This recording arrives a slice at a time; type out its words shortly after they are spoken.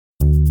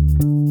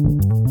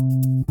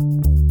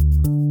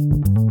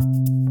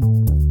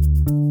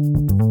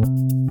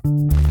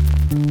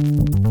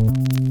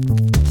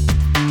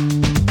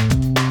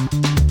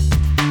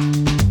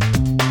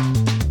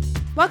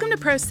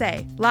Pro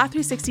Se, Law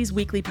 360's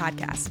weekly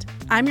podcast.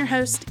 I'm your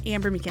host,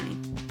 Amber McKinney.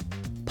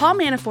 Paul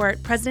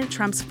Manafort, President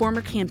Trump's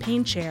former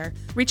campaign chair,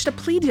 reached a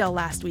plea deal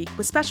last week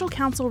with special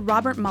counsel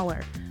Robert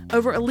Mueller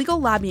over illegal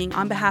lobbying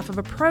on behalf of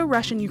a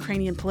pro-Russian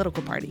Ukrainian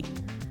political party.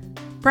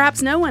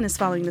 Perhaps no one is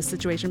following this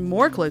situation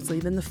more closely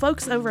than the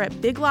folks over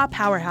at big law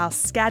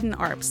powerhouse Skadden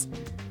Arps,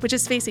 which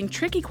is facing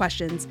tricky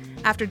questions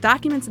after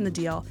documents in the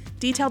deal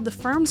detailed the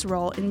firm's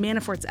role in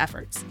Manafort's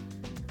efforts.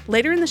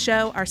 Later in the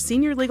show, our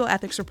senior legal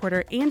ethics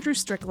reporter, Andrew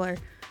Strickler,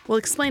 will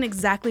explain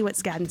exactly what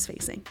Skadden's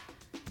facing.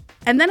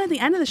 And then at the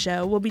end of the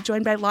show, we'll be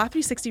joined by Law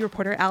 360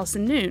 reporter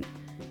Allison Noon.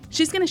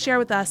 She's going to share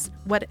with us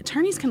what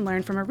attorneys can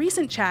learn from a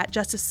recent chat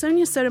Justice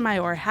Sonia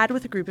Sotomayor had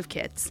with a group of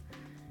kids.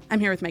 I'm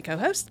here with my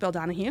co-host, Bill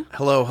Donahue.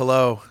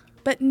 Hello.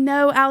 But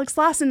no Alex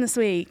Lawson this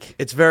week.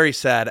 It's very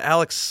sad.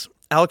 Alex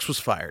was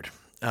fired.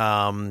 The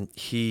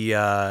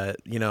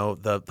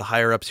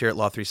higher-ups here at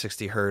Law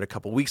 360 heard a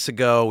couple weeks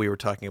ago. We were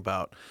talking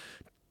about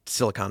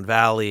Silicon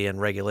Valley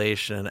and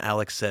regulation, and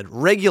Alex said,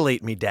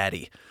 "Regulate me,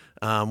 Daddy,"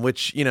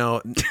 which they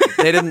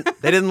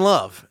didn't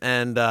love,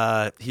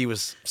 and he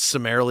was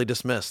summarily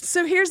dismissed.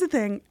 So here's the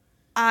thing.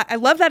 I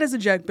love that as a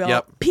joke, Bill.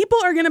 Yep. People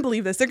are going to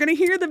believe this. They're going to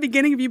hear the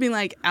beginning of you being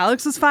like,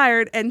 Alex was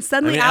fired, and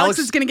suddenly Alex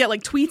is going to get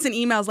like tweets and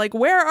emails like,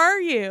 where are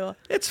you?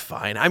 It's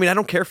fine. I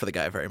don't care for the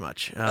guy very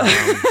much.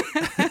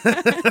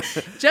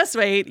 Just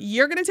wait.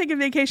 You're going to take a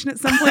vacation at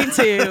some point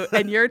too,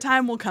 and your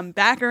time will come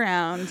back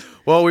around.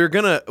 Well, we were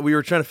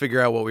trying to figure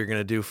out what we were going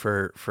to do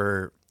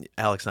for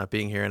Alex not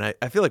being here, and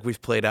I feel like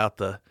we've played out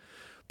the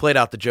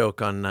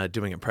joke on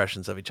doing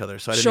impressions of each other,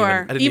 so I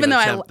didn't even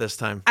attempt this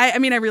time. I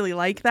really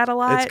like that a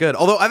lot. It's good.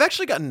 Although I've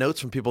actually gotten notes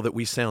from people that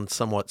we sound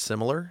somewhat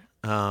similar.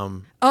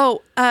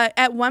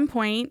 At one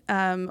point,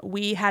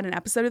 we had an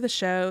episode of the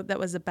show that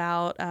was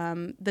about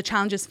the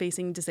challenges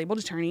facing disabled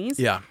attorneys.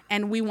 Yeah.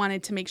 And we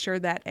wanted to make sure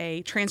that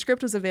a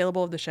transcript was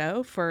available of the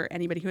show for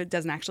anybody who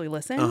doesn't actually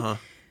listen. Uh-huh.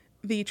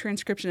 The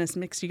transcriptionist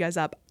mixed you guys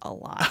up a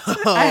lot.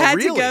 Oh, I had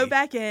really? to go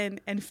back in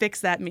and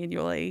fix that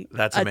manually.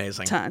 That's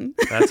amazing. A ton.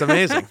 That's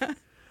amazing.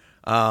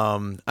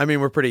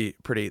 We're pretty.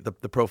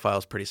 The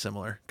profile's pretty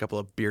similar. A couple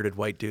of bearded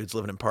white dudes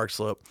living in Park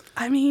Slope.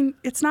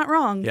 It's not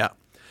wrong. Yeah.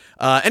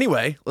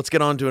 Anyway, let's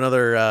get on to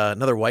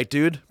another white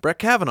dude, Brett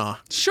Kavanaugh.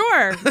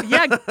 Sure.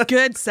 Yeah.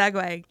 Good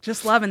segue.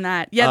 Just loving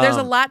that. Yeah. There's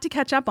a lot to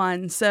catch up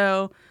on.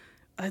 So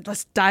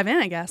let's dive in,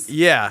 I guess.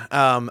 Yeah.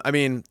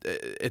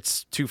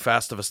 It's too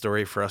fast of a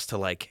story for us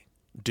to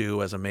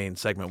do as a main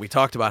segment. We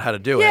talked about how to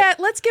do it. Yeah,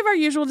 let's give our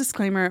usual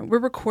disclaimer. We're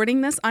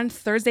recording this on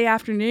Thursday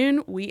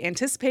afternoon. We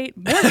anticipate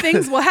more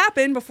things will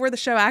happen before the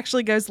show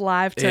actually goes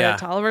live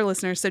to all of our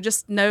listeners. So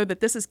just know that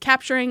this is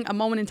capturing a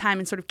moment in time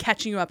and sort of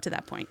catching you up to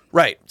that point.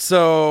 Right.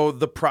 So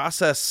the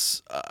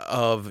process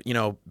of,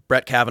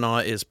 Brett Kavanaugh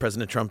is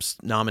President Trump's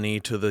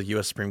nominee to the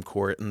U.S. Supreme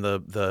Court, and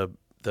the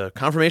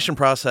confirmation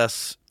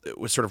process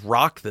was sort of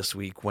rocked this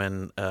week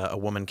when a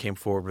woman came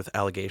forward with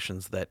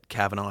allegations that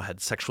Kavanaugh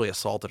had sexually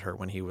assaulted her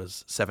when he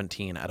was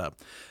 17 at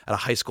a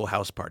high school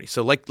house party.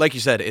 So like you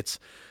said, it's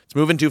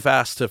moving too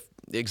fast to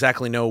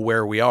exactly know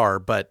where we are,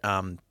 but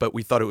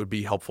we thought it would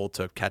be helpful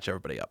to catch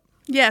everybody up.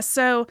 Yeah.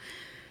 So,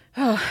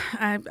 we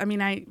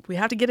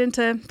have to get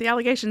into the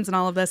allegations and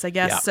all of this, I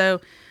guess. Yeah.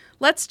 So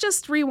let's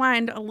just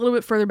rewind a little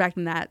bit further back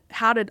than that.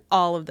 How did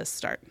all of this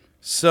start?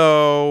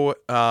 So,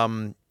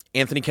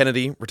 Anthony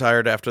Kennedy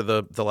retired after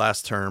the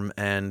last term,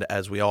 and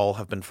as we all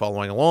have been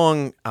following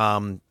along,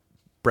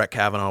 Brett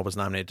Kavanaugh was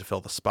nominated to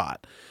fill the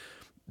spot.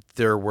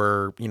 There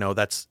were,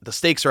 the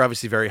stakes are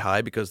obviously very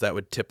high because that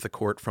would tip the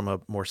court from a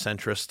more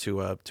centrist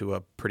to a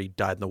pretty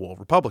dyed-in-the-wool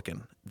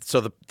Republican. So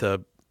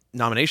the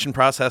nomination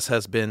process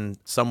has been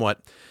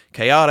somewhat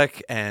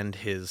chaotic, and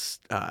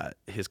his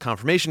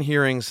confirmation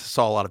hearings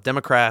saw a lot of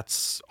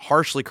Democrats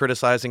harshly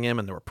criticizing him,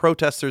 and there were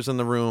protesters in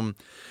the room.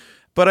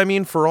 But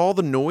for all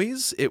the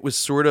noise, it was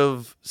sort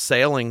of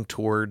sailing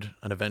toward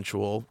an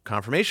eventual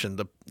confirmation.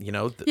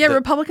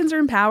 Republicans are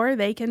in power.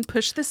 They can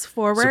push this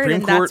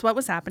forward, that's what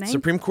was happening.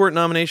 Supreme Court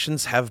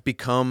nominations have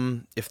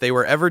become, if they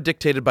were ever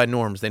dictated by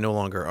norms, they no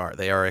longer are.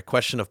 They are a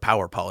question of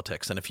power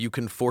politics. And if you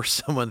can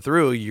force someone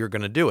through, you're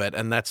going to do it.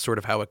 And that's sort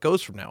of how it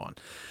goes from now on.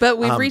 But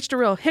we've reached a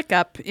real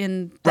hiccup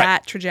in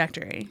that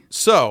trajectory.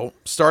 So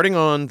starting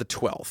on the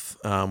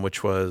 12th,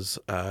 which was,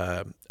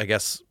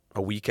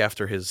 a week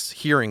after his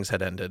hearings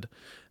had ended,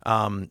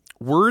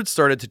 word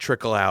started to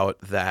trickle out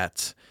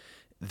that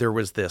there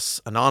was this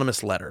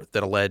anonymous letter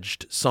that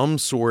alleged some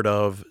sort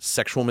of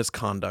sexual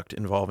misconduct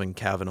involving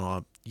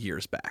Kavanaugh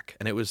years back.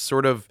 And it was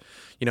sort of,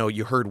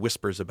 you heard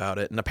whispers about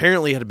it. And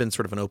apparently it had been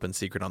sort of an open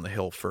secret on the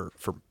Hill for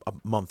a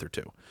month or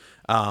two.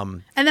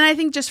 And then I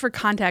think just for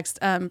context,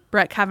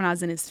 Brett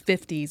Kavanaugh's in his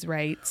 50s,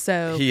 right?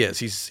 So he is.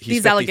 He's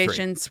these 53.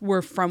 Allegations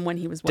were from when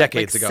he was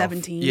decades ago.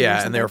 17.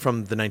 Yeah, and they were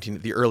from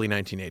the early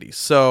 1980s.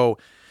 So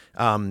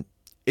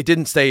it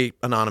didn't stay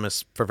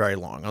anonymous for very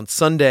long. On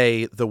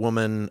Sunday, the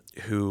woman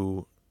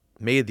who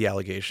made the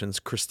allegations,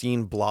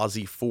 Christine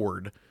Blasey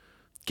Ford,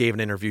 gave an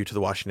interview to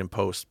the Washington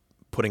Post,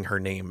 putting her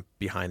name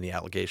behind the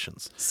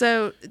allegations.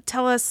 So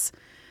tell us,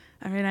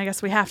 I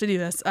guess we have to do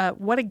this.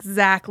 What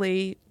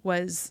exactly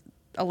was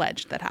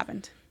alleged that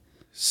happened.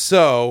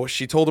 So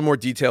she told a more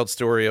detailed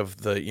story of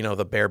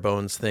the bare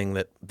bones thing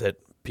that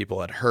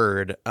people had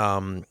heard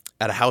at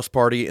a house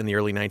party in the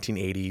early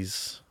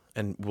 1980s.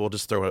 And we'll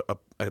just throw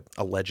a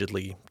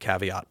allegedly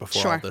caveat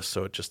before all this,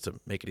 so just to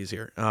make it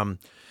easier.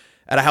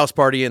 At a house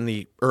party in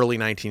the early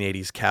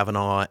 1980s,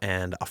 Kavanaugh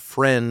and a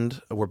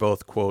friend were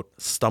both, quote,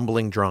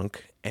 stumbling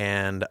drunk,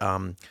 and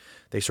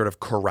they sort of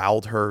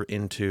corralled her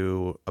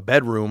into a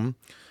bedroom,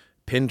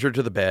 pinned her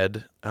to the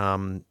bed.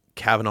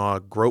 Kavanaugh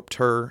groped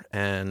her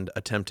and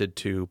attempted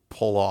to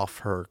pull off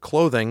her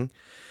clothing.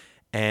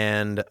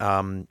 And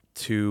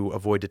to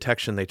avoid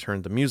detection, they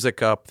turned the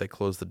music up, they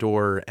closed the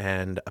door,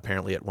 and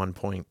apparently at one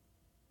point,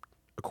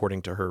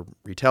 according to her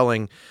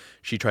retelling,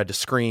 she tried to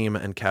scream,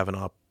 and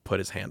Kavanaugh put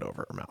his hand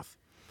over her mouth.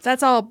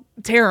 That's all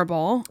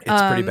terrible.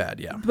 It's pretty bad,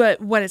 yeah.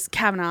 But what does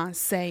Kavanaugh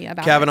say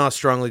about Kavanaugh it?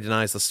 strongly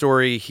denies the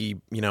story. He,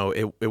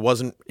 it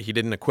wasn't, he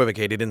didn't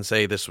equivocate. He didn't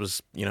say this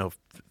was,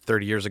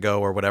 30 years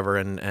ago or whatever,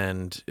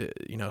 and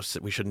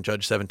we shouldn't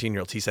judge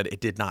 17-year-olds. He said it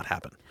did not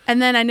happen.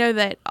 And then I know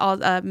that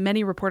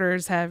many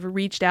reporters have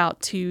reached out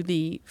to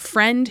the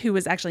friend who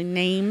was actually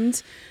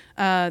named,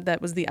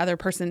 that was the other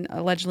person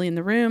allegedly in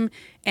the room,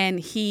 and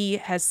he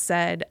has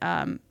said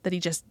that he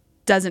just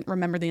doesn't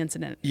remember the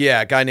incident.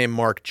 Yeah, a guy named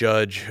Mark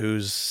Judge,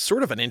 who's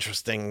sort of sort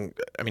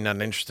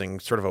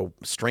of a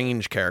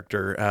strange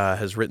character,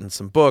 has written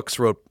some books,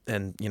 wrote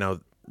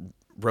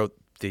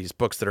these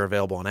books that are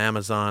available on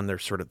Amazon. They're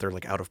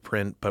like out of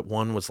print, but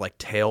one was like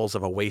Tales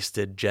of a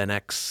Wasted Gen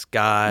X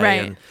Guy.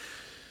 Right. And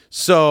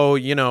so,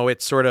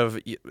 it's sort of,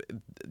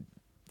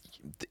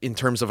 in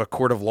terms of a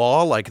court of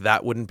law, like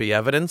that wouldn't be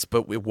evidence,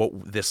 but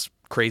what this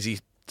crazy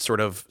sort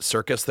of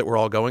circus that we're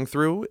all going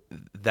through,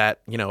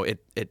 that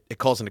it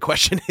calls into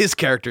question his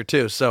character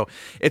too. So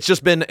it's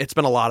been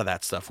a lot of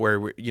that stuff where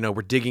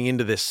we're digging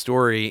into this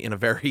story in a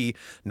very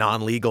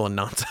non-legal and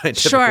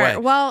non-scientific way.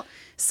 Well,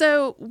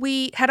 so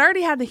we had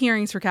already had the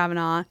hearings for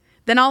Kavanaugh,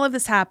 then all of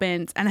this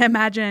happens, and I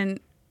imagine,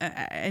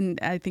 and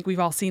I think we've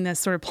all seen this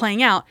sort of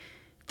playing out,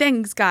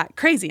 things got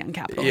crazy on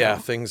Capitol Hill. Yeah,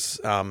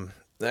 things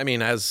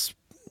as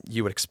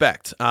you would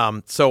expect.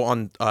 So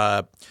on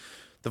the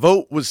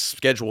vote was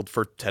scheduled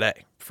for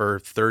today, for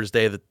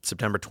Thursday,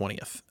 September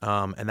 20th.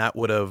 And that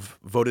would have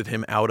voted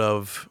him out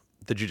of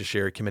the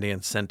Judiciary Committee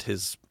and sent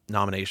his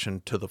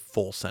nomination to the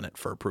full Senate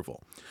for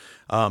approval.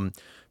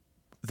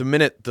 The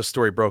minute the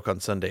story broke on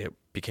Sunday, it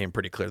became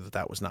pretty clear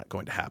that was not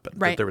going to happen,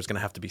 right. That there was going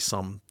to have to be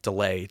some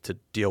delay to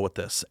deal with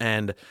this.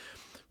 And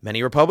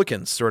many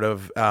Republicans sort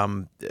of,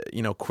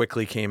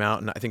 quickly came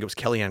out, and I think it was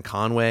Kellyanne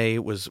Conway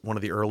was one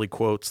of the early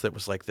quotes that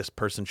was like, this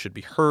person should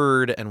be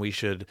heard and we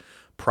should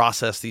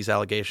process these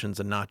allegations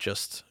and not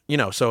just,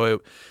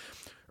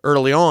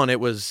 early on it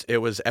was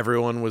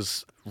everyone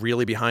was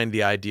really behind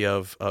the idea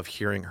of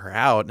hearing her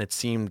out, and it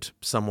seemed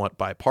somewhat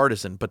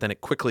bipartisan, but then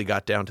it quickly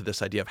got down to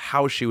this idea of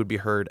how she would be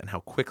heard and how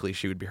quickly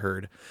she would be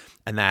heard.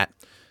 And that,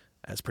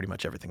 as pretty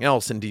much everything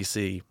else in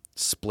DC,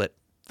 split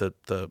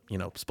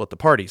the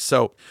party.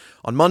 So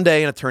on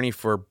Monday, an attorney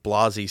for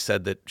Blasey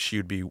said that she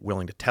would be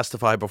willing to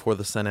testify before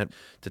the Senate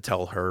to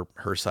tell her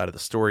side of the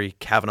story.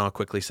 Kavanaugh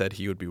quickly said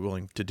he would be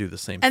willing to do the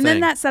same thing. And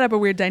then that set up a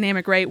weird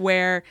dynamic, right,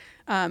 where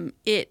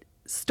it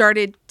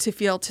started to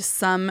feel to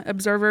some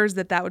observers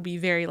that would be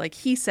very like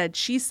he said,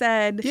 she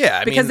said.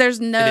 Yeah, because there's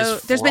been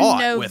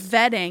no with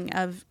vetting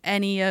of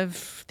any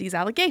of these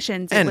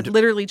allegations. It would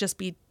literally just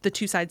be the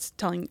two sides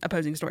telling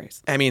opposing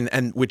stories. I mean,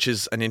 and which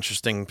is an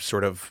interesting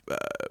sort of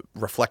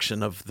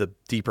reflection of the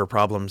deeper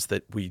problems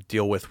that we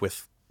deal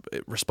with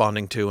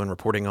responding to and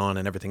reporting on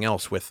and everything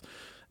else with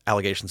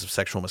allegations of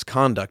sexual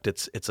misconduct.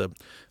 It's a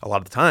lot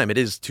of the time it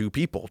is two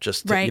people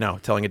just right.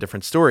 Telling a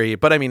different story.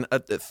 But I mean,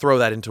 throw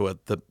that into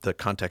the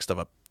context of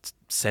a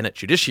Senate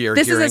judiciary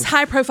this hearing. This is as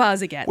high profile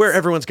as it gets, where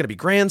everyone's going to be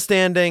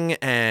grandstanding,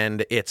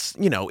 and it's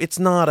it's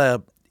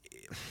not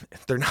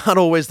they're not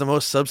always the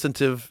most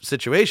substantive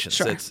situations.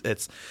 Sure.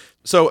 It's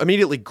so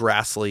immediately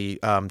Grassley,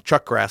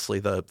 Chuck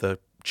Grassley, the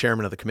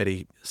chairman of the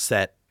committee,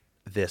 set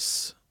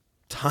this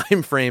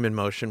time frame in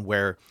motion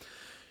where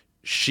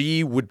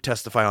she would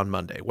testify on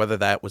Monday, whether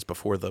that was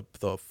before the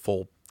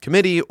full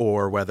committee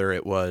or whether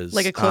it was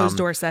like a closed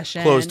door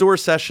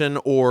session,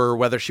 or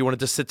whether she wanted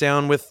to sit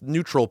down with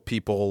neutral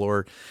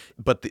people,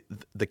 but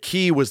the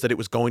key was that it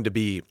was going to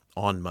be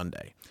on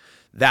Monday.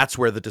 That's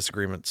where the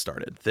disagreement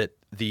started, that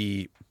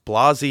the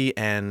Blasey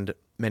and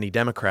many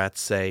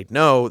Democrats say,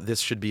 no, this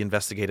should be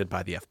investigated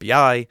by the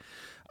FBI,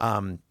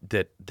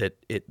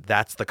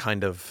 that's the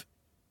kind of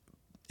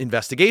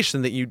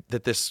investigation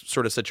that this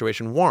sort of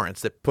situation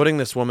warrants, that putting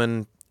this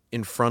woman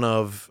in front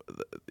of,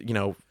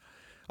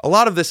 a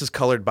lot of this is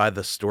colored by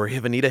the story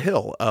of Anita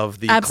Hill, of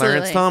the Absolutely.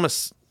 Clarence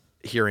Thomas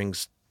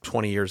hearings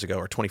 20 years ago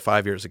or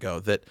 25 years ago,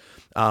 that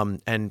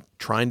and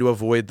trying to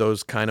avoid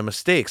those kind of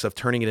mistakes of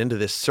turning it into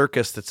this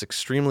circus that's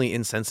extremely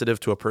insensitive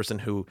to a person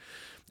who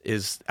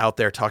is out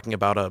there talking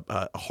about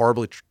a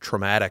horribly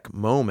traumatic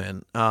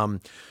moment.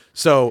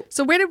 So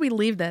where did we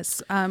leave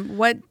this?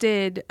 What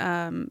did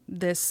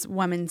this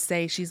woman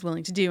say she's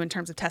willing to do in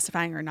terms of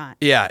testifying or not?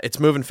 Yeah, it's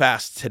moving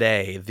fast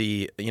today.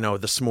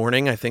 This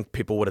morning, I think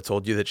people would have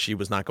told you that she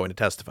was not going to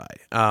testify.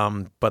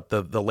 But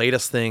the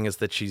latest thing is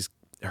that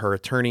her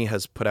attorney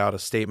has put out a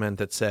statement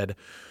that said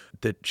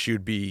that she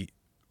would be,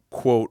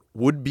 quote,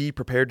 would be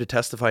prepared to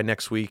testify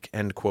next week,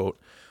 end quote,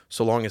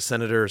 so long as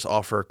senators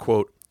offer,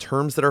 quote,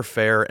 terms that are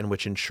fair and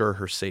which ensure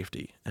her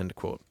safety, end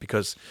quote,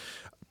 because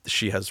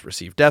she has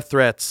received death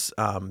threats.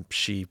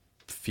 She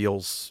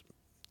feels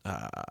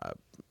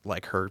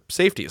like her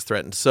safety is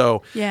threatened.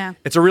 So yeah,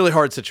 it's a really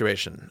hard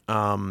situation.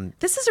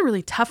 This is a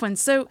really tough one.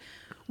 So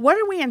what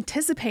are we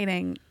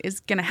anticipating is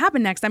going to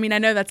happen next? I mean, I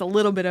know that's a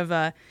little bit of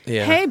a,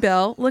 hey,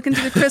 Bill, look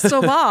into the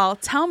crystal ball.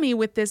 Tell me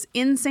with this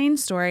insane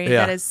story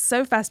that is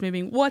so fast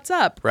moving, what's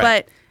up? Right.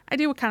 But I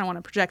do kind of want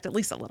to project at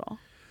least a little.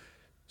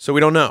 So we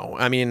don't know.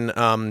 I mean,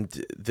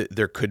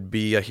 there could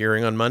be a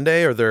hearing on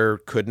Monday or there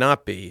could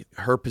not be.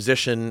 Her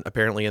position,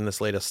 apparently in this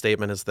latest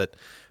statement, is that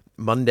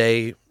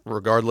Monday,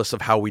 regardless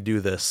of how we do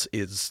this,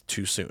 is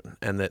too soon,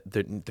 and that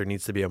there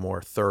needs to be a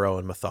more thorough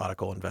and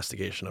methodical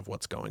investigation of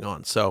what's going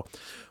on. So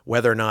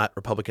whether or not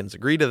Republicans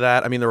agree to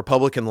that, I mean, the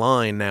Republican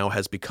line now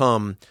has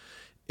become,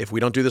 if we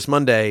don't do this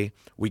Monday,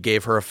 we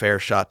gave her a fair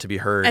shot to be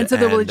heard, and so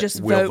they will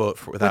just we'll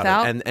vote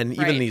without it. And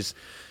even these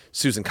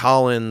Susan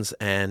Collins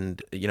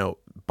and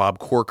Bob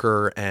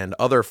Corker and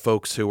other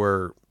folks who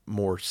are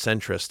more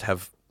centrist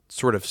have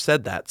sort of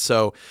said that.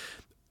 So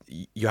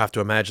you have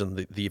to imagine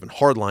the even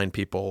hardline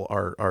people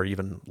are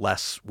even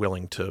less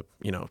willing to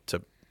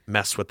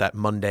mess with that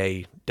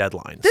Monday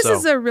deadline. This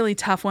is a really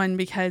tough one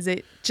because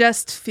it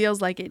just feels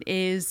like it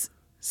is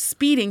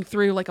speeding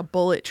through like a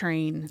bullet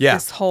train,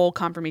 this whole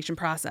confirmation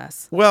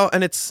process. Well,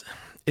 and it's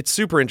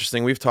super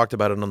interesting. We've talked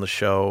about it on the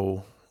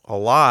show a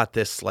lot,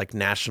 this like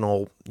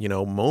national,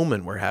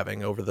 moment we're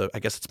having over I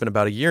guess it's been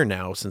about a year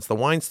now since the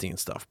Weinstein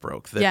stuff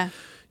broke. The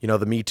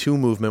Me Too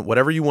movement,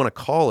 whatever you want to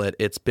call it,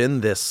 it's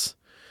been this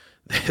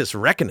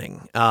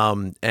reckoning.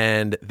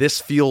 And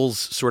this feels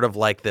sort of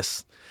like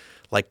this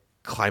like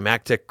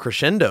climactic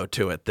crescendo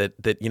to it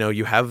that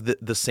you have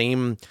the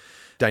same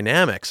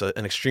dynamics,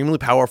 an extremely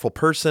powerful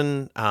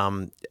person,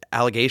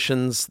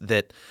 allegations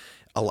that,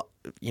 all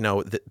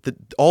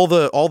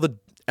the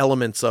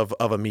elements of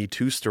a Me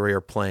Too story are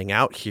playing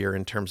out here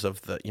in terms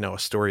of a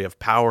story of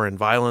power and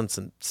violence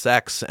and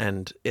sex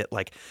and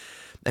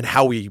and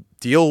how we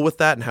deal with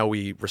that and how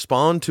we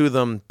respond to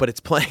them. But it's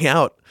playing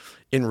out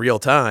in real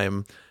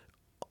time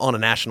on a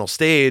national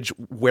stage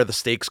where the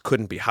stakes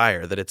couldn't be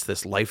higher, that it's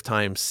this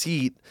lifetime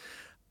seat.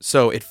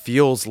 So it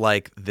feels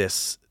like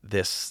this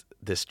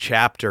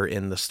chapter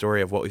in the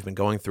story of what we've been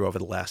going through over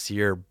the last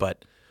year,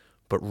 but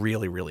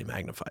really, really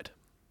magnified.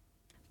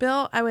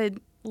 Bill, I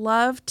would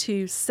love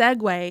to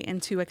segue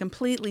into a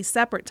completely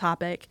separate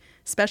topic,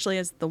 especially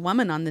as the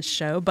woman on this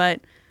show,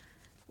 but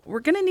we're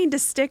going to need to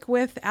stick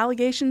with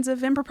allegations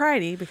of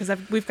impropriety because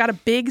we've got a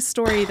big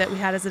story that we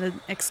had as an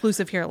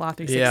exclusive here at Law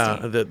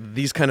 360. Yeah,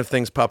 these kind of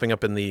things popping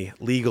up in the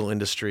legal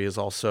industry is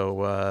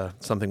also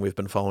something we've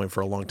been following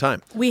for a long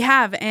time. We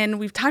have, and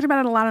we've talked about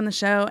it a lot on the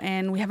show,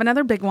 and we have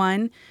another big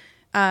one.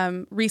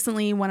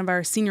 Recently, one of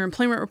our senior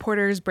employment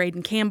reporters,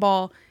 Braden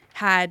Campbell,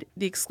 had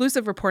the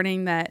exclusive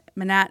reporting that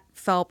Manat,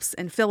 Phelps,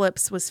 and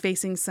Phillips was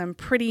facing some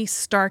pretty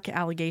stark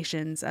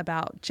allegations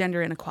about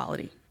gender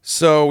inequality.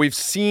 So we've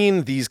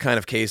seen these kind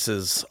of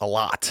cases a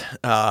lot,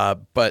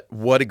 but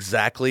what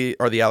exactly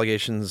are the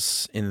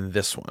allegations in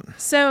this one?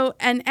 So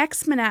an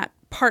ex-Manat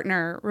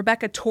partner,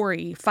 Rebecca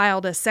Torrey,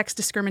 filed a sex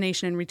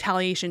discrimination and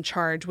retaliation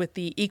charge with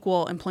the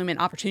Equal Employment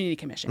Opportunity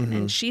Commission. Mm-hmm.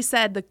 And she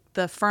said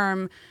the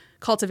firm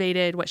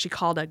cultivated what she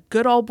called a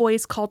good old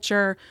boys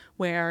culture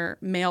where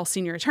male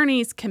senior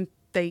attorneys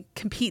they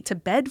compete to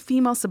bed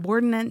female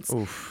subordinates.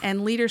 Oof.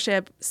 And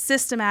leadership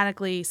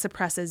systematically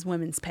suppresses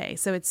women's pay.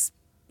 So it's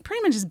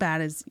pretty much as bad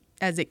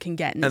as it can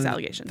get in these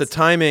allegations. The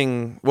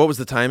timing, what was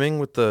the timing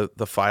with the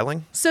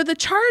filing? So the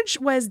charge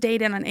was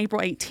dated on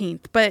April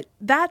 18th, but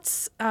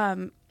that's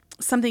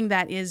something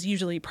that is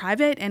usually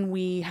private, and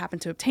we happen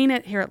to obtain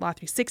it here at Law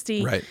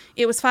 360. Right.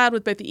 It was filed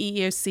with both the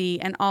EEOC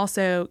and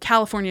also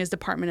California's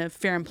Department of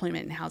Fair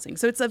Employment and Housing.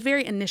 So it's a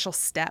very initial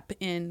step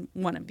in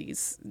one of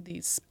these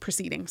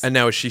proceedings. And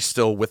now is she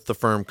still with the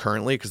firm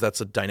currently? Because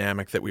that's a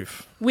dynamic that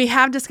we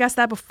have discussed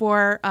that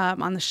before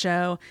on the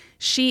show.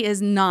 She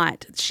is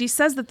not. She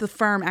says that the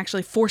firm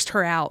actually forced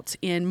her out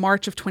in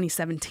March of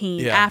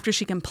 2017 after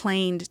she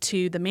complained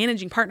to the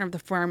managing partner of the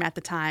firm at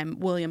the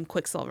time, William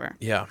Quicksilver.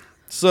 Yeah.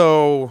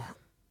 So,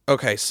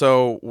 okay.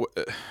 So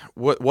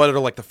what are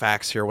like the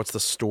facts here? What's the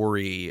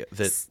story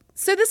that...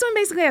 So this one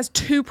basically has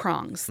two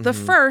prongs. The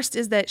first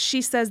is that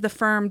she says the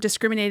firm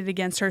discriminated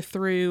against her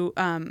through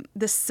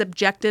this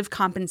subjective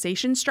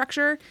compensation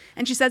structure.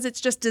 And she says it's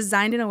just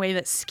designed in a way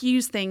that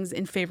skews things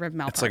in favor of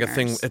male partners. It's like a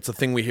thing. It's a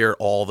thing we hear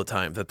all the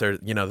time that they're,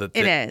 that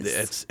it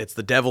is. It's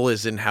the devil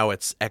is in how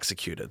it's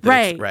executed.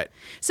 Right. Right.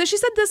 So she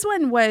said this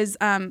one was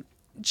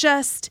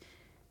just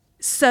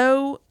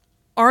so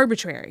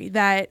arbitrary,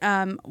 that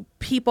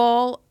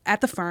people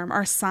at the firm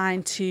are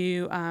assigned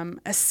to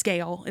a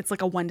scale. It's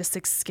like a 1 to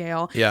 6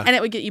 scale. Yeah. And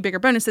it would get you bigger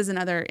bonuses and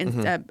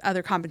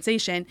other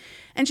compensation.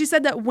 And she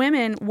said that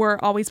women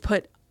were always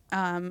put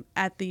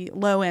at the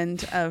low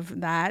end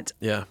of that.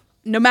 Yeah.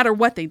 No matter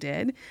what they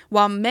did,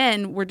 while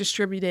men were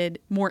distributed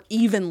more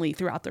evenly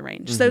throughout the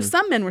range. So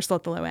some men were still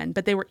at the low end,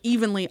 but they were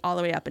evenly all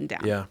the way up and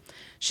down. Yeah.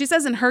 She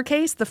says in her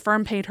case, the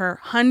firm paid her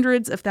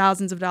hundreds of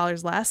thousands of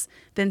dollars less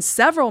than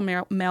several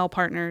male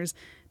partners,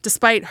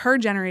 despite her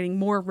generating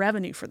more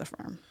revenue for the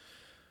firm.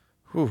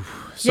 Whew.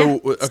 So, Yeah,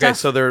 okay, stuff.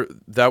 so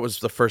that was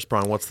the first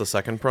prong. What's the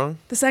second prong?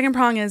 The second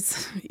prong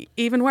is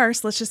even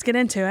worse. Let's just get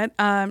into it.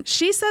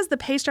 She says the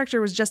pay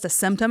structure was just a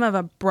symptom of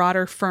a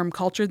broader firm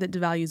culture that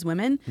devalues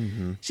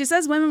women. She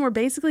says women were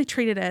basically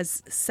treated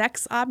as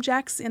sex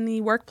objects in the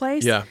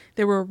workplace. Yeah.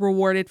 They were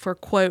rewarded for,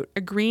 quote,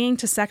 agreeing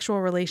to sexual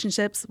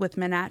relationships with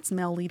Manat's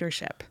male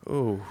leadership.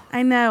 Ooh.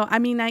 I know. I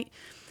mean,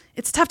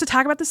 it's tough to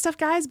talk about this stuff,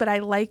 guys, but I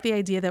like the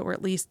idea that we're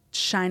at least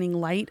shining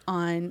light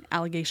on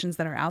allegations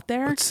that are out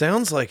there. It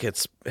sounds like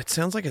it's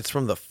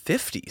from the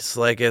 50s.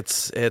 Like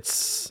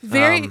it's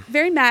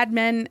Very Mad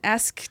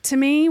Men-esque to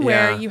me,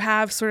 where Yeah. you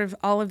have sort of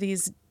all of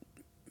these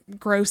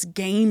gross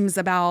games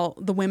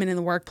about the women in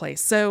the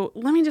workplace. So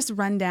let me just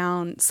run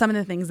down some of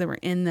the things that were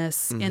in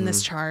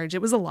this charge.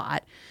 It was a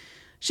lot.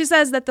 She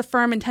says that the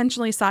firm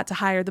intentionally sought to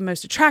hire the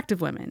most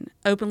attractive women,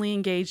 openly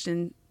engaged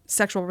in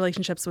sexual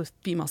relationships with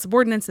female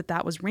subordinates,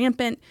 that was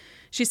rampant.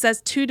 She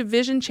says 2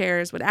 division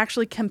chairs would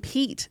actually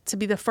compete to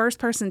be the first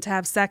person to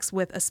have sex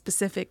with a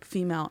specific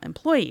female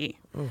employee.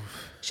 Oof.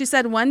 She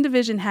said one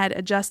division had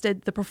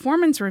adjusted the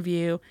performance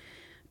review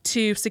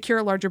to secure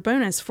a larger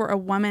bonus for a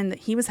woman that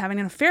he was having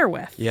an affair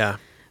with. Yeah.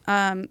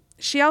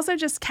 She also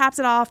just caps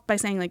it off by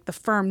saying, like, the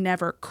firm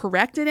never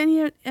corrected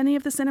any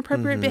of this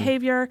inappropriate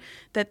behavior,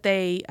 that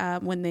they,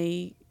 when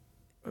they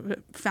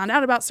found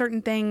out about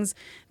certain things,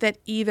 that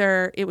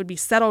either it would be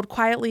settled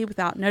quietly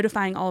without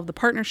notifying all of the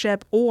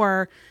partnership,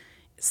 or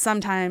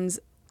sometimes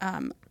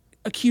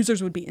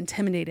accusers would be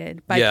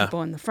intimidated by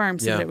people in the firm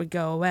so that it would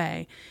go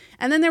away.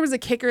 And then there was a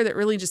kicker that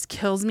really just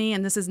kills me,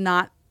 and this is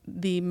not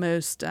the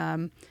most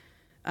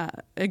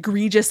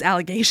egregious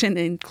allegation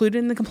included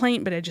in the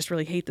complaint, but I just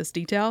really hate this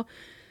detail.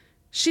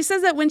 She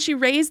says that when she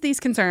raised these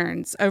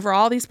concerns over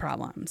all these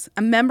problems,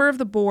 a member of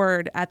the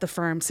board at the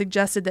firm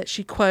suggested that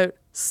she, quote,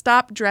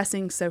 stop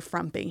dressing so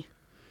frumpy.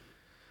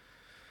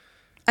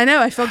 I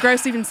know, I feel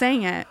gross even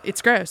saying it.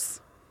 It's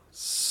gross.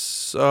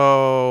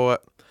 So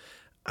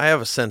I have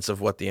a sense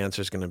of what the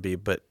answer is going to be,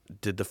 but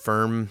did the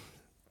firm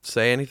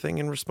say anything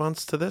in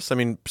response to this? I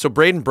mean, so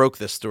Braden broke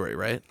this story,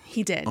 right?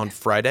 He did. On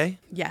Friday?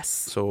 Yes.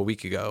 So a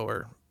week ago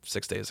or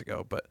 6 days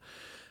ago. But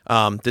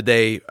what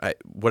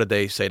did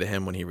they say to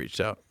him when he reached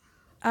out?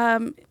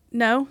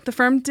 No, the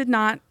firm did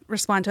not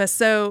respond to us.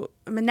 So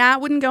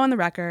Manat wouldn't go on the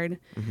record.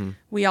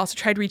 We also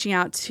tried reaching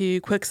out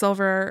to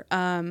Quicksilver,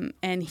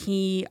 and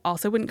he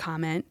also wouldn't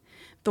comment.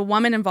 The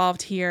woman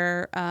involved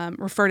here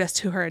referred us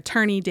to her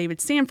attorney, David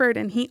Sanford,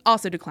 and he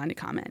also declined to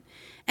comment.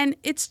 And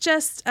it's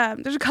just,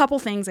 there's a couple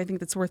things I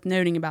think that's worth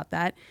noting about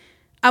that.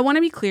 I want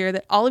to be clear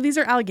that all of these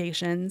are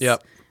allegations.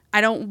 Yep. I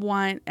don't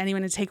want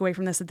anyone to take away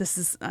from this that this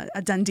is a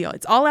done deal.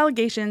 It's all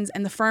allegations,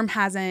 and the firm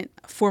hasn't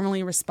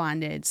formally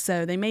responded,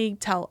 so they may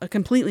tell a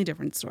completely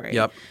different story.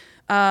 Yep.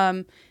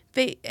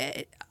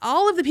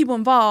 All of the people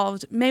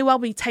involved may well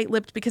be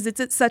tight-lipped because it's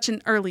at such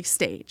an early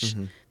stage.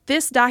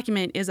 This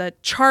document is a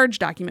charge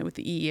document with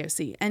the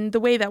EEOC, and the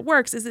way that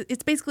works is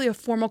it's basically a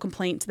formal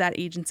complaint to that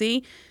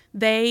agency.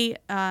 They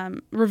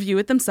review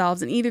it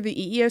themselves, and either the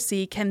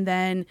EEOC can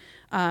then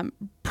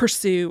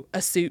pursue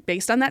a suit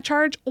based on that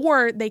charge,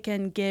 or they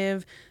can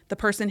give the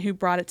person who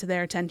brought it to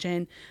their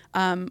attention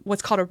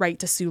what's called a right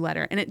to sue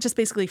letter, and it just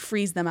basically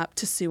frees them up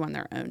to sue on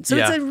their own. So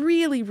it's a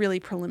really, really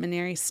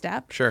preliminary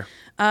step. Sure.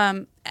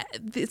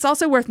 It's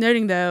also worth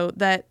noting, though,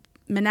 that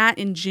Manat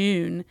in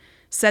June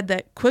said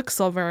that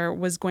Quicksilver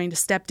was going to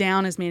step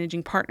down as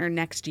managing partner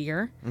next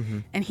year,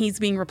 and he's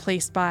being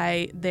replaced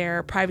by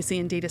their privacy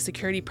and data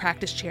security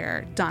practice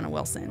chair, Donna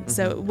Wilson.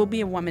 So it will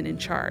be a woman in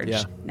charge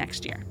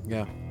next year.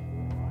 Yeah.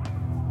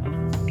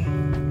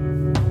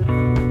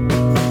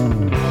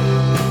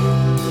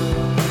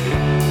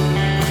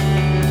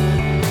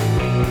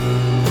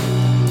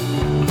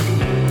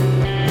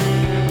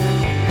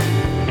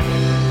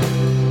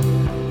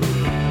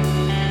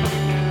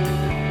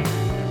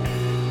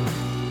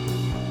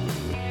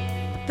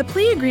 The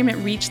plea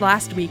agreement reached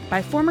last week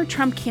by former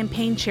Trump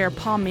campaign chair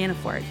Paul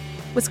Manafort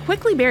was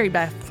quickly buried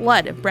by a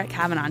flood of Brett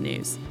Kavanaugh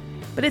news.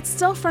 But it's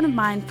still front of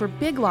mind for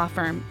big law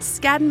firm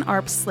Skadden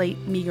Arps,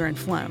 Slate, Meagher, and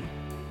Flom.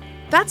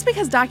 That's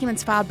because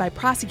documents filed by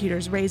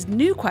prosecutors raised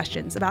new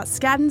questions about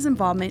Skadden's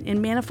involvement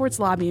in Manafort's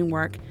lobbying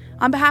work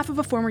on behalf of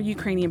a former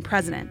Ukrainian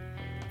president,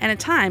 and at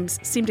times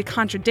seemed to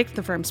contradict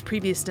the firm's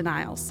previous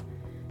denials.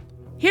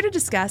 Here to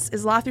discuss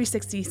is Law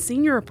 360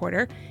 senior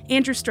reporter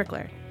Andrew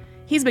Strickler.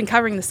 He's been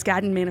covering the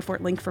Skadden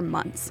Manafort link for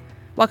months.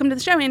 Welcome to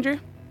the show, Andrew.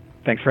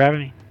 Thanks for having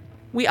me.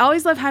 We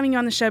always love having you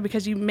on the show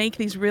because you make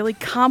these really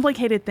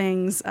complicated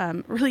things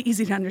really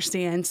easy to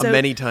understand. So, a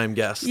many-time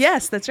guest.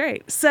 Yes, that's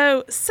right.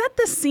 So set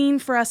the scene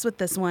for us with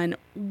this one.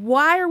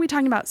 Why are we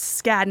talking about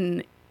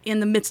Skadden in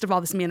the midst of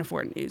all this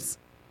Manafort news?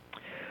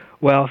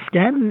 Well,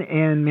 Skadden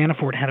and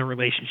Manafort had a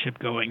relationship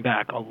going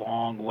back a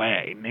long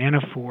way.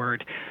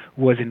 Manafort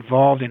was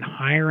involved in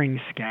hiring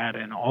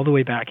Skadden all the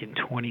way back in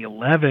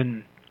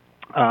 2011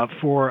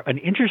 for an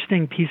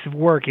interesting piece of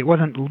work. It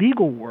wasn't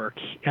legal work.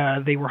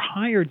 They were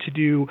hired to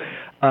do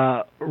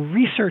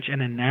research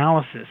and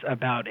analysis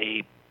about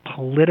a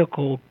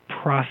politically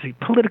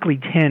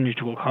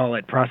tinged, we'll call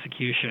it,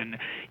 prosecution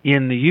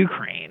in the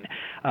Ukraine.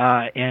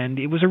 And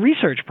it was a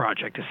research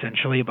project,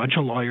 essentially. A bunch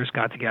of lawyers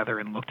got together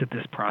and looked at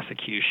this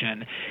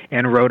prosecution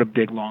and wrote a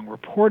big, long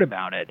report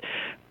about it.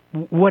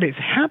 What has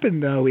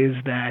happened, though, is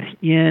that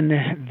in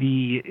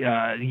the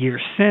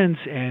years since,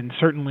 and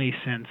certainly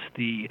since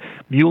the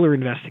Mueller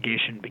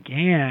investigation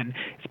began,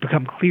 it's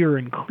become clearer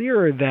and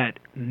clearer that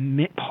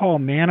Paul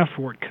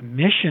Manafort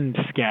commissioned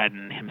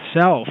Skadden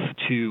himself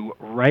to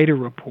write a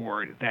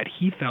report that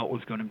he felt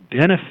was going to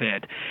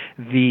benefit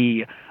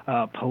the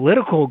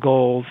political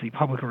goals, the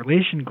public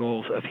relation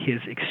goals of his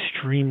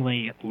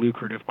extremely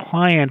lucrative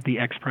client, the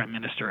ex-prime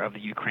minister of the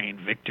Ukraine,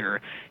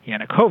 Viktor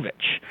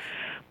Yanukovych.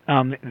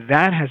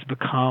 That has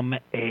become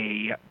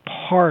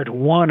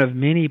one of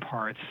many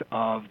parts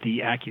of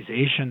the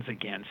accusations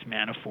against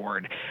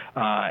Manafort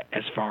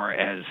as far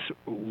as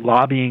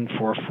lobbying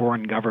for a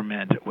foreign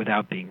government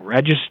without being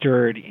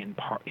registered, in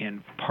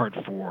part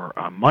for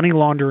money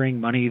laundering,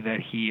 money that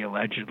he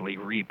allegedly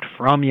reaped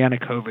from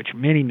Yanukovych,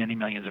 many, many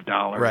millions of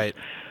dollars. Right.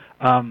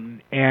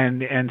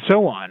 And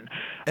so on.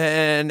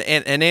 And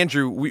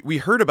Andrew, we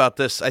heard about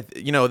this.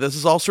 This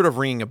is all sort of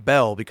ringing a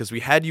bell because we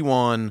had you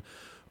on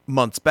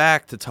months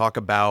back to talk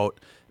about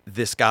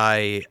this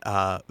guy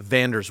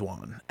van der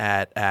Zwaan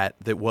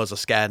that was a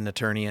Skadden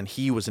attorney, and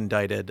he was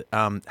indicted.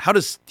 How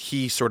does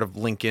he sort of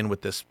link in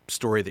with this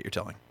story that you're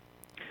telling?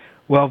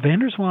 Well, van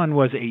der Zwaan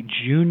was a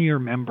junior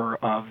member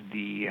of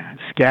the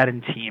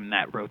Skadden team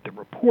that wrote the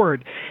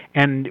report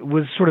and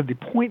was sort of the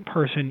point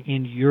person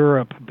in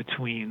Europe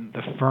between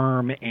the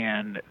firm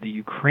and the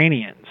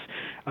Ukrainians.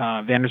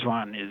 Van der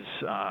Zwaan is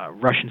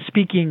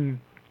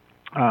Russian-speaking,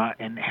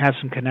 and has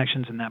some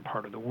connections in that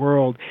part of the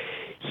world.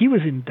 He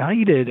was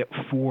indicted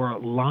for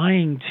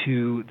lying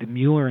to the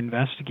Mueller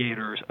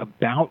investigators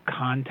about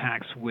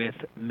contacts with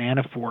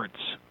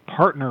Manafort's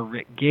partner,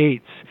 Rick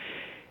Gates,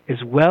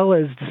 as well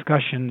as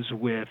discussions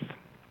with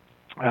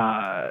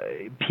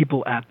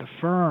people at the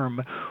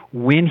firm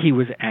when he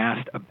was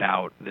asked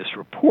about this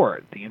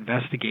report. The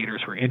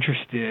investigators were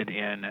interested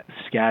in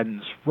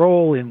Skadden's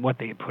role, in what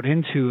they had put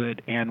into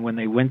it, and when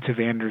they went to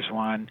van der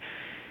Zwaan,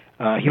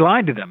 he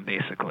lied to them,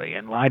 basically,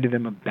 and lied to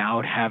them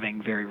about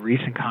having very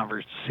recent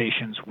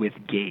conversations with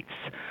Gates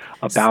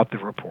about the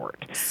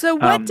report. So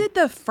what did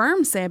the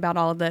firm say about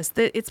all of this?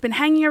 It's been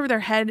hanging over their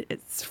head,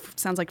 it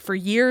sounds like, for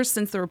years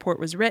since the report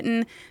was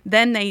written.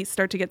 Then they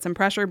start to get some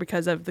pressure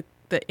because of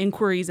the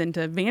inquiries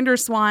into van der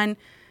Zwaan.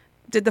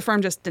 Did the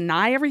firm just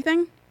deny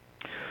everything?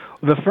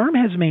 The firm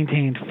has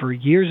maintained for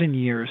years and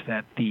years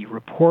that the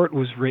report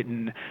was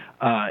written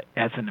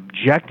as an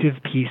objective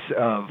piece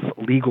of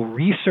legal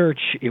research.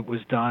 It was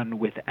done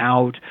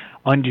without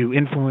undue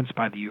influence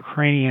by the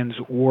Ukrainians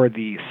or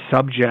the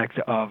subject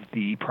of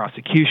the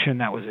prosecution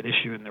that was at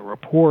issue in the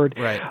report.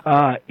 Right.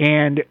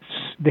 And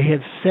they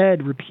have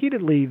said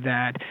repeatedly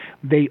that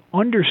they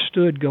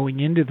understood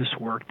going into this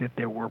work that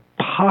there were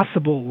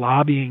possible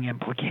lobbying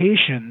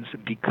implications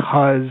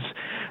because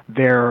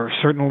there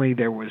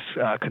was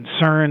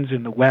concerns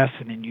in the West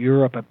and in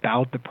Europe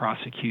about the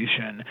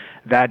prosecution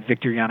that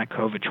Viktor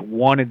Yanukovych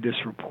wanted this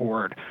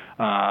report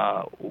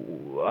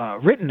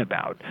written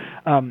about.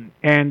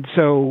 And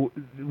so,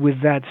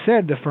 with that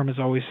said, the firm has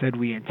always said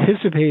we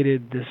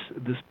anticipated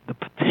the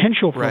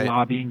potential for right.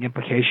 lobbying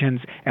implications,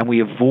 and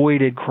we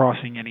avoided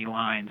crossing any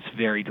lines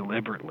very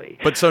deliberately.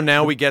 But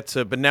now we get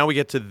to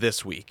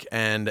this week,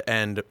 and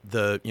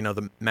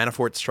the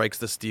Manafort strikes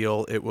this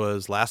deal. It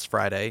was last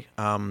Friday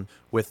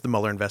with the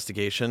Mueller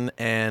investigation,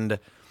 and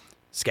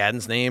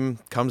Skadden's name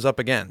comes up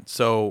again.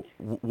 So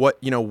why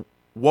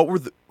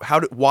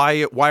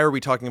are we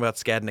talking about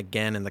Skadden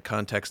again in the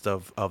context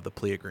of the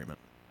plea agreement?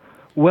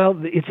 Well,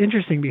 it's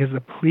interesting because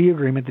the plea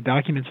agreement, the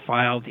documents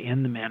filed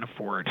in the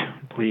Manafort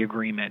plea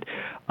agreement,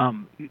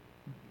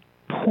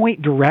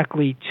 point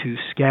directly to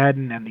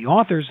Skadden and the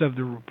authors of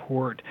the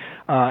report,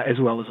 as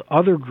well as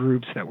other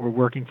groups that were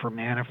working for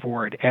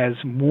Manafort, as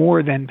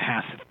more than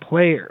passive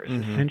players.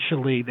 Mm-hmm.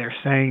 Essentially, they're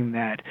saying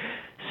that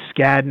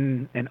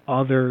Skadden and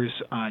others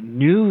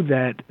knew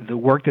that the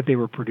work that they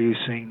were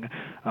producing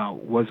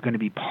was going to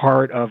be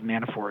part of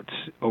Manafort's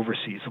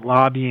overseas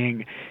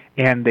lobbying,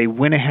 and they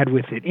went ahead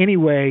with it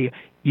anyway,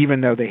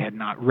 even though they had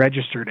not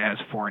registered as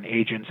foreign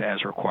agents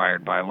as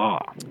required by law.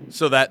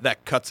 So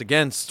that cuts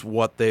against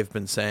what they've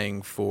been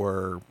saying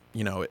for,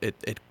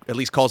 it at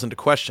least calls into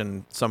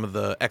question some of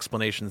the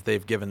explanations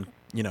they've given,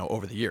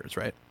 over the years,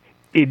 right?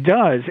 It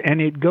does, and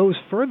it goes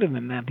further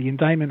than that. The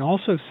indictment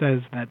also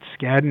says that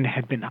Skadden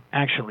had been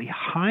actually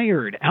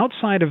hired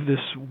outside of this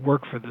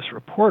work for this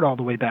report all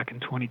the way back in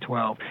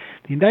 2012.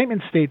 The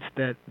indictment states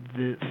that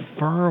the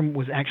firm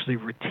was actually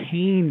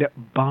retained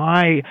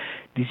by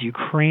these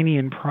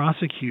Ukrainian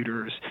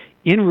prosecutors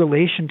in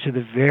relation to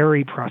the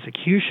very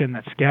prosecution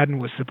that Skadden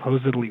was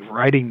supposedly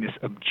writing this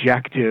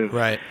objective,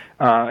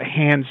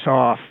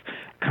 hands-off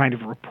kind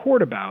of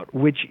report about,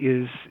 which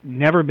is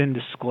never been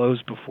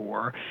disclosed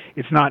before.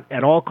 It's not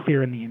at all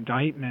clear in the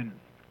indictment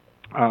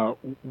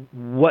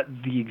what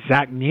the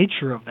exact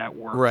nature of that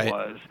work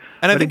was.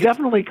 And but it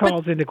definitely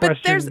calls into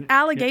question... But there's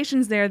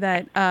allegations there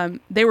that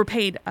they were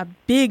paid a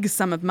big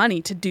sum of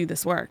money to do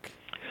this work.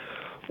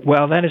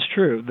 Well, that is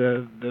true.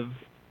 The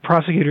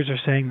prosecutors are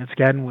saying that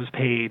Skadden was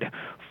paid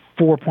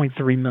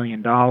 $4.3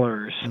 million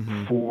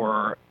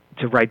to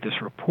write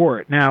this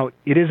report. Now,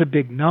 it is a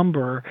big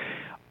number.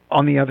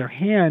 On the other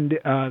hand,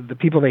 the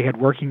people they had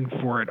working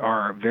for it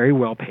are very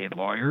well-paid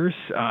lawyers.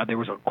 There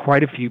was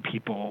quite a few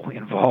people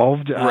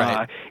involved.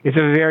 It's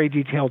a very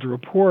detailed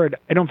report.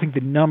 I don't think the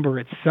number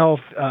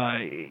itself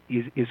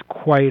is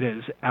quite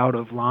as out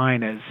of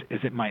line as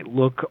it might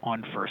look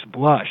on first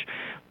blush.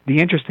 The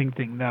interesting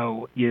thing,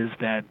 though, is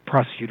that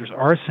prosecutors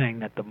are saying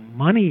that the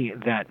money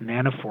that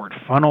Manafort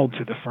funneled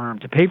to the firm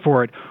to pay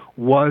for it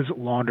was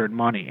laundered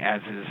money,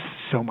 as is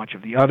so much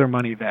of the other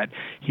money that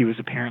he was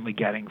apparently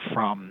getting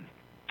from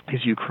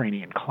his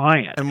Ukrainian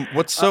client. And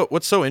what's so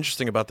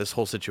interesting about this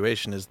whole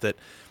situation is that,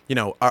 you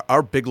know,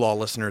 our big law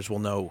listeners will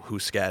know who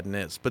Skadden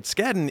is, but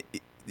Skadden,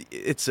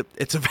 it's a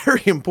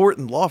very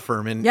important law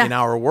firm in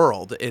our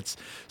world. It's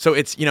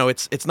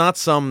not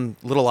some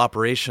little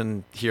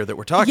operation here that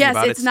we're talking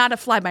about. Yes, it's not a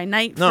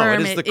fly-by-night firm. No, it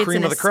is the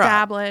cream of the crop.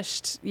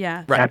 Established,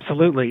 Right.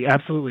 Absolutely.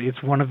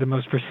 It's one of the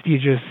most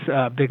prestigious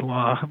big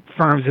law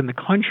firms in the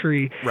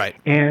country. Right.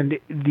 And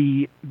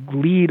the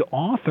lead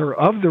author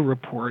of the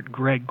report,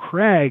 Greg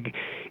Craig,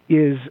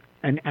 is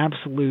an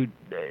absolute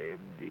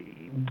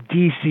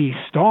D.C.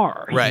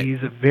 star. Right.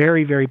 He's a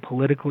very, very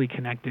politically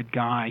connected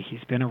guy.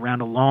 He's been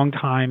around a long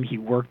time. He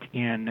was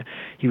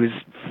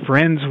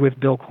friends with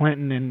Bill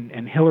Clinton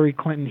and Hillary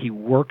Clinton. He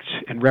worked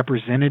and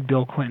represented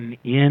Bill Clinton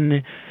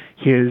in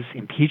his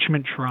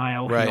impeachment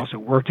trial. Right. He also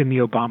worked in the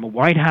Obama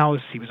White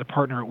House. He was a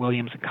partner at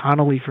Williams &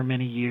 Connolly for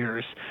many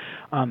years.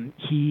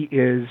 He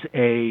is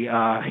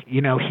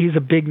he's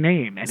a big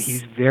name, and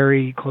he's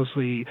very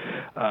closely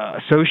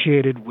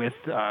associated with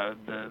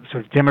the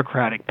sort of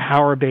Democratic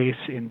power base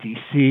in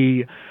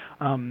D.C.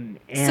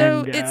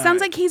 So it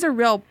sounds like he's a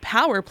real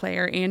power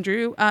player,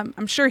 Andrew.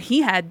 I'm sure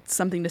he had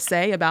something to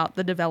say about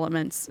the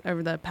developments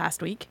over the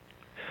past week.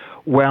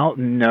 Well,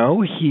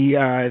 no. He,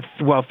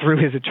 through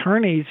his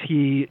attorneys,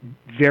 he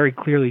very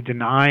clearly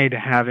denied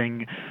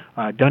having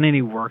done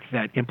any work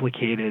that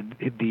implicated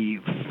the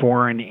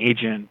foreign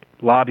agent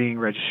lobbying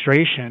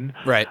registration.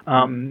 Right.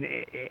 And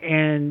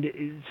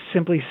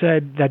simply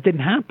said that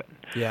didn't happen.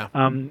 Yeah.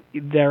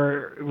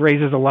 There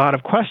raises a lot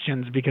of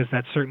questions because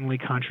that certainly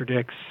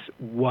contradicts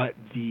what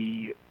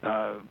the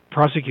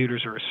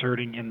prosecutors are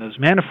asserting in those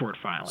Manafort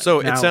filings.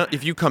 So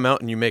if you come out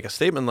and you make a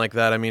statement like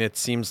that, I mean, it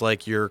seems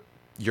like you're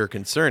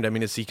concerned. I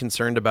mean, is he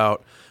concerned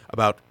about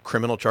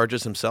criminal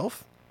charges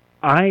himself?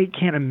 I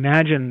can't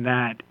imagine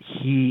that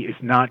he is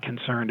not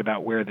concerned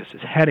about where this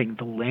is heading.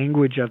 The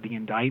language of the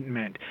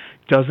indictment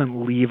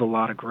doesn't leave a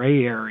lot of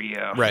gray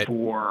area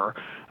for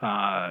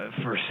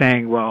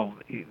saying, well,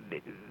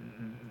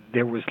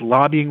 there was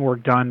lobbying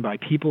work done by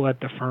people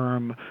at the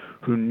firm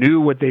who knew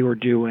what they were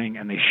doing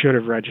and they should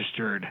have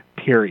registered,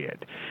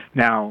 period.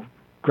 Now,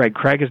 Greg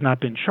Craig has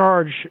not been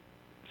charged.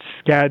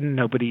 Skadden,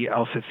 nobody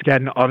else at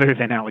Skadden other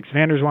than Alex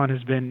van der Zwaan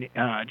has been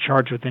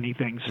charged with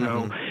anything,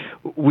 so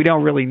we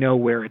don't really know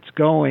where it's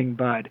going,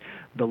 but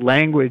the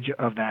language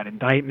of that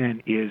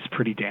indictment is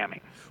pretty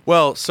damning.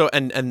 Well, so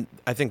and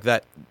I think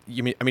that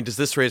does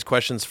this raise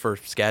questions for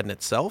Skadden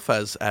itself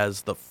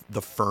as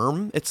the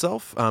firm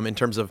itself in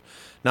terms of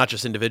not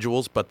just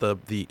individuals but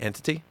the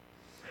entity?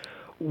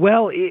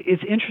 Well,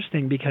 it's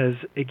interesting because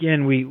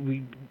again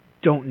we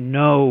don't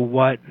know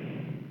what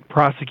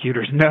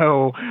prosecutors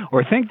know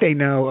or think they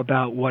know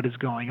about what is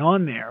going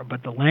on there,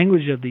 but the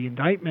language of the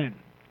indictment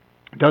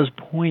does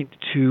point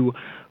to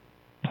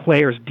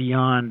players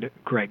beyond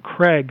Greg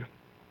Craig.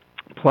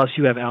 Plus,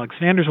 you have Alex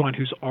van der Zwaan,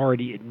 who's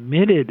already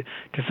admitted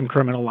to some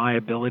criminal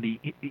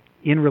liability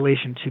in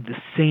relation to the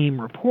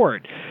same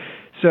report.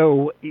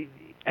 So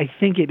I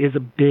think it is a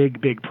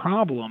big, big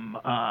problem.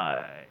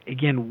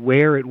 Again,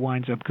 where it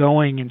winds up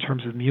going in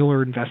terms of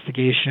Mueller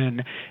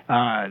investigation,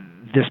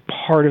 this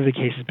part of the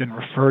case has been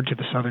referred to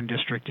the Southern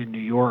District in New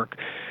York.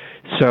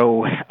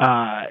 So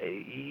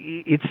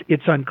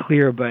it's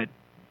unclear, but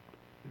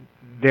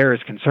there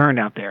is concern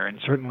out there, and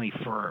certainly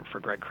for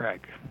Greg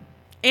Craig.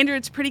 Andrew,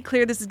 it's pretty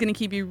clear this is going to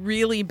keep you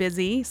really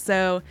busy,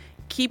 so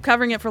keep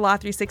covering it for Law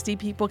 360.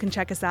 People can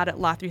check us out at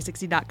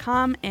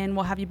law360.com, and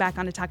we'll have you back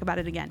on to talk about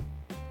it again.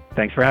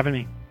 Thanks for having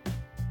me.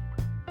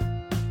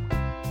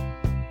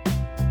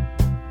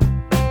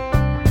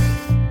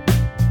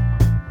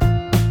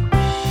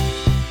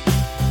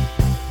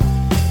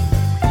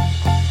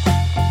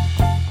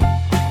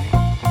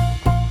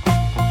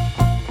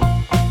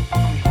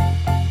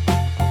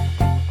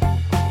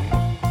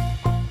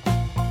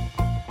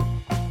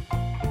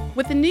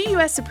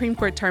 U.S. Supreme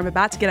Court term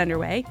about to get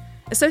underway,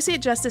 Associate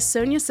Justice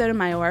Sonia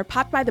Sotomayor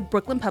popped by the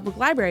Brooklyn Public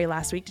Library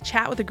last week to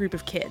chat with a group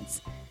of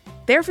kids.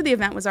 There for the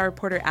event was our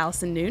reporter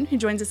Allison Noon, who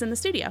joins us in the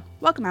studio.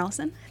 Welcome,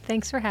 Allison.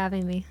 Thanks for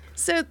having me.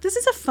 So this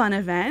is a fun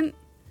event.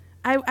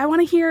 I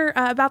want to hear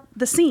about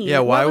the scene. Yeah,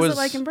 what was it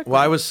like in Brooklyn?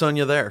 Why was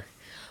Sonia there?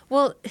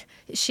 Well,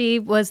 she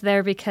was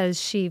there because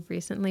she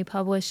recently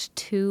published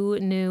 2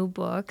 new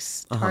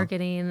books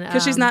targeting...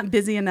 Because she's not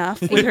busy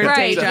enough with her day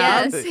right,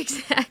 job.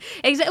 Yes,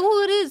 exactly.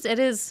 Well, it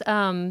is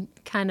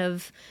kind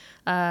of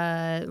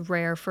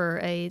rare for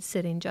a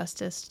sitting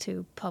justice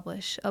to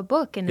publish a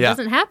book, and it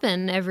doesn't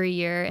happen every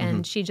year.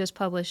 And she just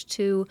published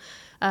 2,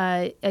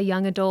 a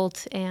young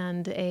adult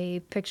and a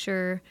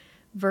picture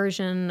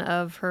version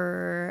of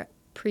her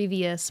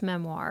previous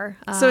memoir.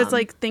 So it's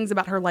like things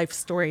about her life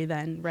story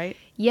then, right?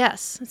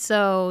 Yes.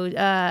 So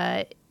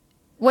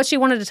what she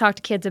wanted to talk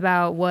to kids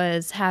about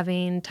was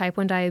having type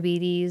 1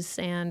 diabetes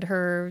and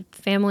her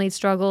family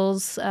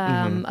struggles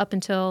up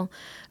until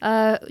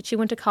she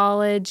went to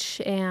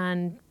college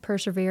and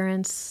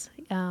perseverance.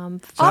 So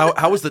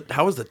how was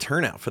the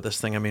turnout for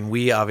this thing? I mean,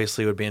 we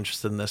obviously would be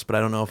interested in this, but I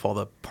don't know if all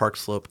the Park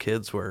Slope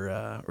kids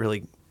were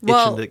really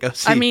itching to go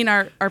see. I mean,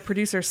 our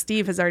producer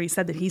Steve has already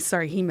said that he's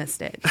sorry he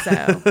missed it.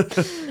 So,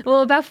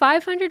 well, about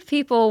 500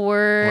 people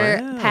were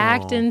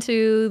packed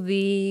into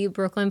the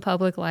Brooklyn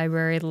Public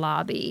Library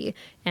lobby,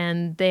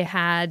 and they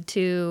had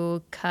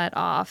to cut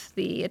off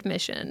the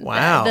admission.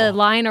 Wow. The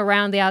line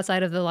around the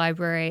outside of the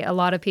library, a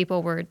lot of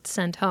people were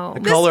sent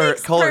home. Call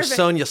her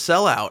Sonia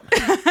Sellout.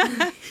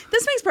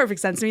 This makes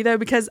perfect sense to me, though,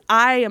 because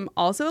I am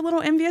also a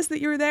little envious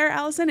that you were there,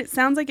 Allison. It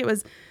sounds like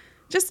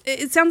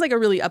it sounds like a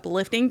really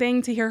uplifting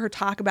thing to hear her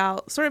talk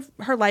about sort of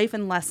her life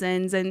and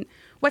lessons. And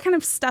what kind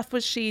of stuff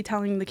was she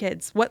telling the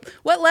kids? What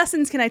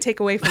lessons can I take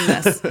away from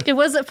this? It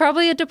was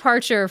probably a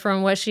departure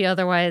from what she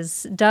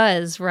otherwise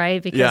does,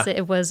 right? Because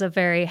it was a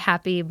very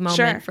happy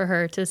moment for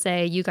her to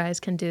say, you guys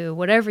can do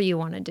whatever you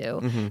want to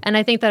do. And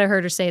I think that I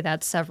heard her say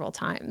that several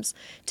times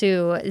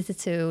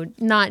to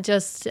not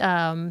just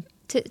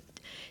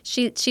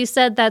She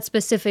said that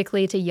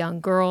specifically to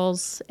young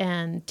girls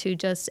and to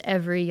just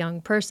every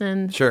young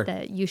person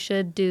that you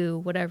should do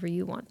whatever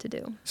you want to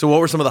do. So what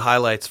were some of the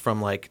highlights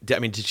from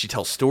did she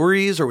tell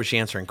stories or was she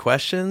answering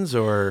questions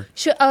or?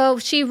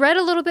 She read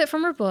a little bit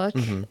from her book,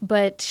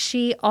 but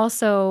she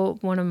also,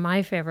 one of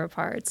my favorite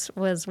parts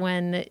was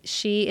when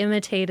she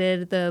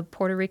imitated the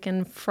Puerto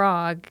Rican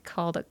frog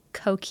called a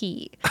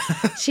coqui.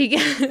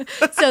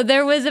 So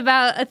there was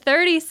about a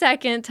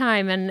 30-second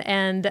time,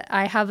 and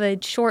I have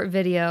a short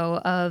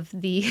video of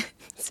the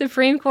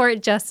Supreme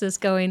Court justice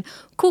going,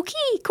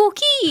 coqui,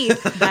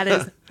 coqui. That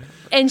is,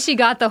 and she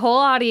got the whole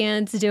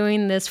audience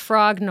doing this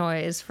frog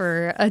noise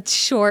for a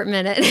short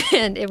minute,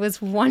 and it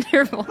was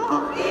wonderful.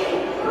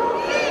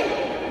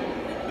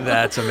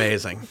 That's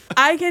amazing.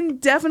 I can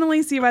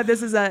definitely see why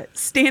this is a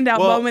standout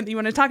moment that you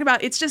want to talk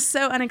about. It's just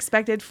so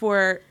unexpected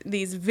for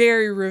these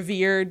very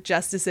revered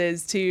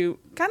justices to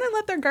kind of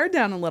let their guard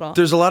down a little.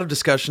 There's a lot of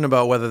discussion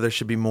about whether there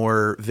should be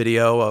more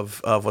video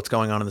of what's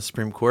going on in the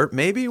Supreme Court.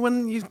 Maybe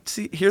when you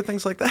hear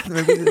things like that,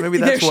 maybe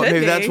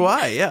that's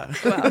why. Yeah.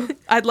 Well,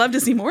 I'd love to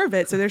see more of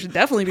it, so there should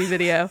definitely be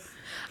video.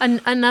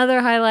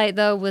 Another highlight,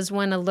 though, was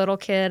when a little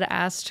kid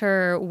asked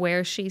her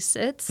where she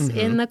sits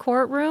in the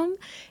courtroom.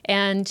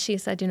 And she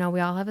said, we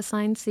all have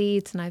assigned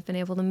seats, and I've been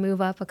able to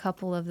move up a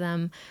couple of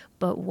them.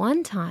 But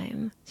one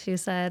time, she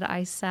said,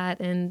 I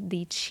sat in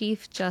the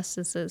Chief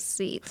Justice's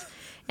seat.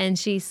 And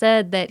she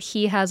said that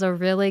he has a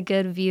really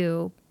good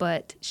view,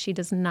 but she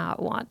does not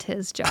want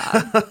his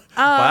job.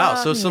 Wow.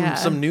 So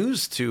some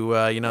news to,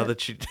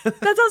 that she...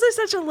 That's also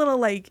such a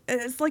little,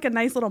 it's like a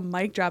nice little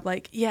mic drop.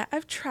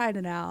 I've tried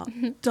it out.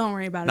 Don't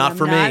worry about it. Not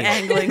for me. I'm not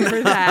angling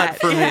for that. Not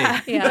for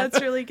me. Yeah,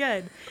 that's really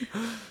good.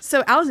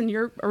 So, Allison,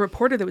 you're a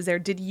reporter that was there.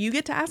 Did you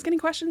get to ask any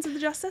questions of the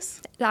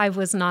justice? I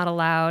was not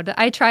allowed.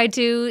 I tried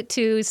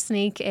to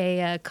sneak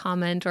a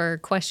comment or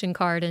question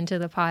card into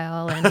the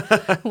pile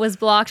and was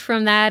blocked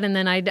from that. And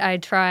then I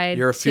tried.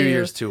 You're a few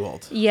years too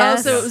old. Yes.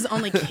 Oh, so it was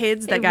only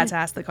kids that got to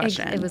ask the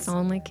questions. It was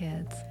only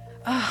kids.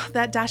 Oh,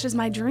 that dashes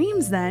my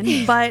dreams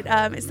then. But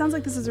it sounds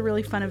like this is a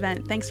really fun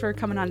event. Thanks for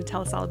coming on to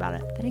tell us all about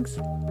it. Thanks.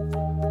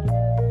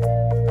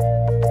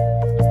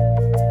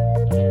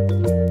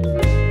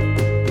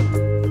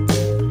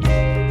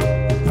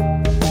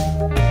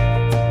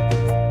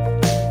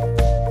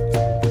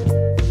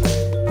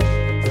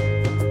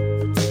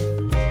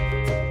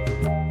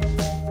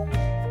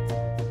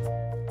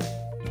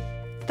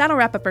 That'll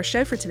wrap up our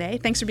show for today.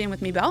 Thanks for being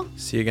with me, Bill.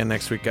 See you again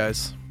next week,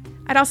 guys.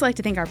 I'd also like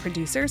to thank our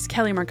producers,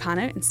 Kelly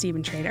Marcano and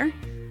Stephen Trader,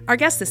 our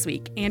guests this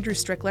week, Andrew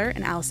Strickler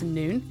and Allison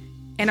Noon,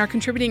 and our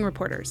contributing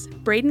reporters,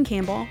 Braden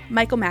Campbell,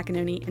 Michael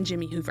McInerney, and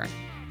Jimmy Hoover.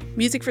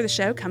 Music for the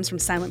show comes from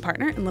Silent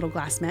Partner and Little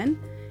Glass Men.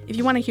 If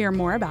you want to hear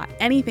more about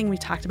anything we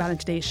talked about in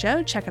today's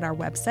show, check out our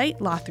website,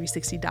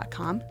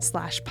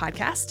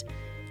 law360.com/podcast.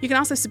 You can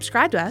also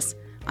subscribe to us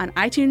on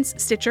iTunes,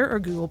 Stitcher, or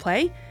Google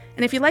Play.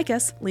 And if you like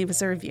us, leave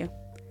us a review.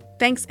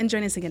 Thanks, and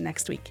join us again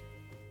next week.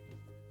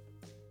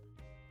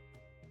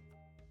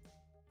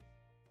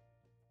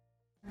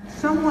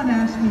 Someone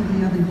asked me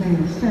the other day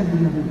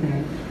the other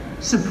day,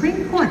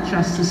 Supreme Court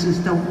justices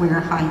don't wear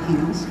high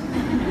heels.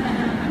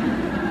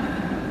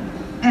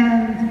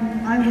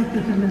 And I looked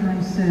at them and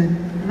I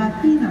said,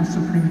 Latina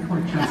Supreme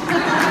Court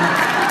justices.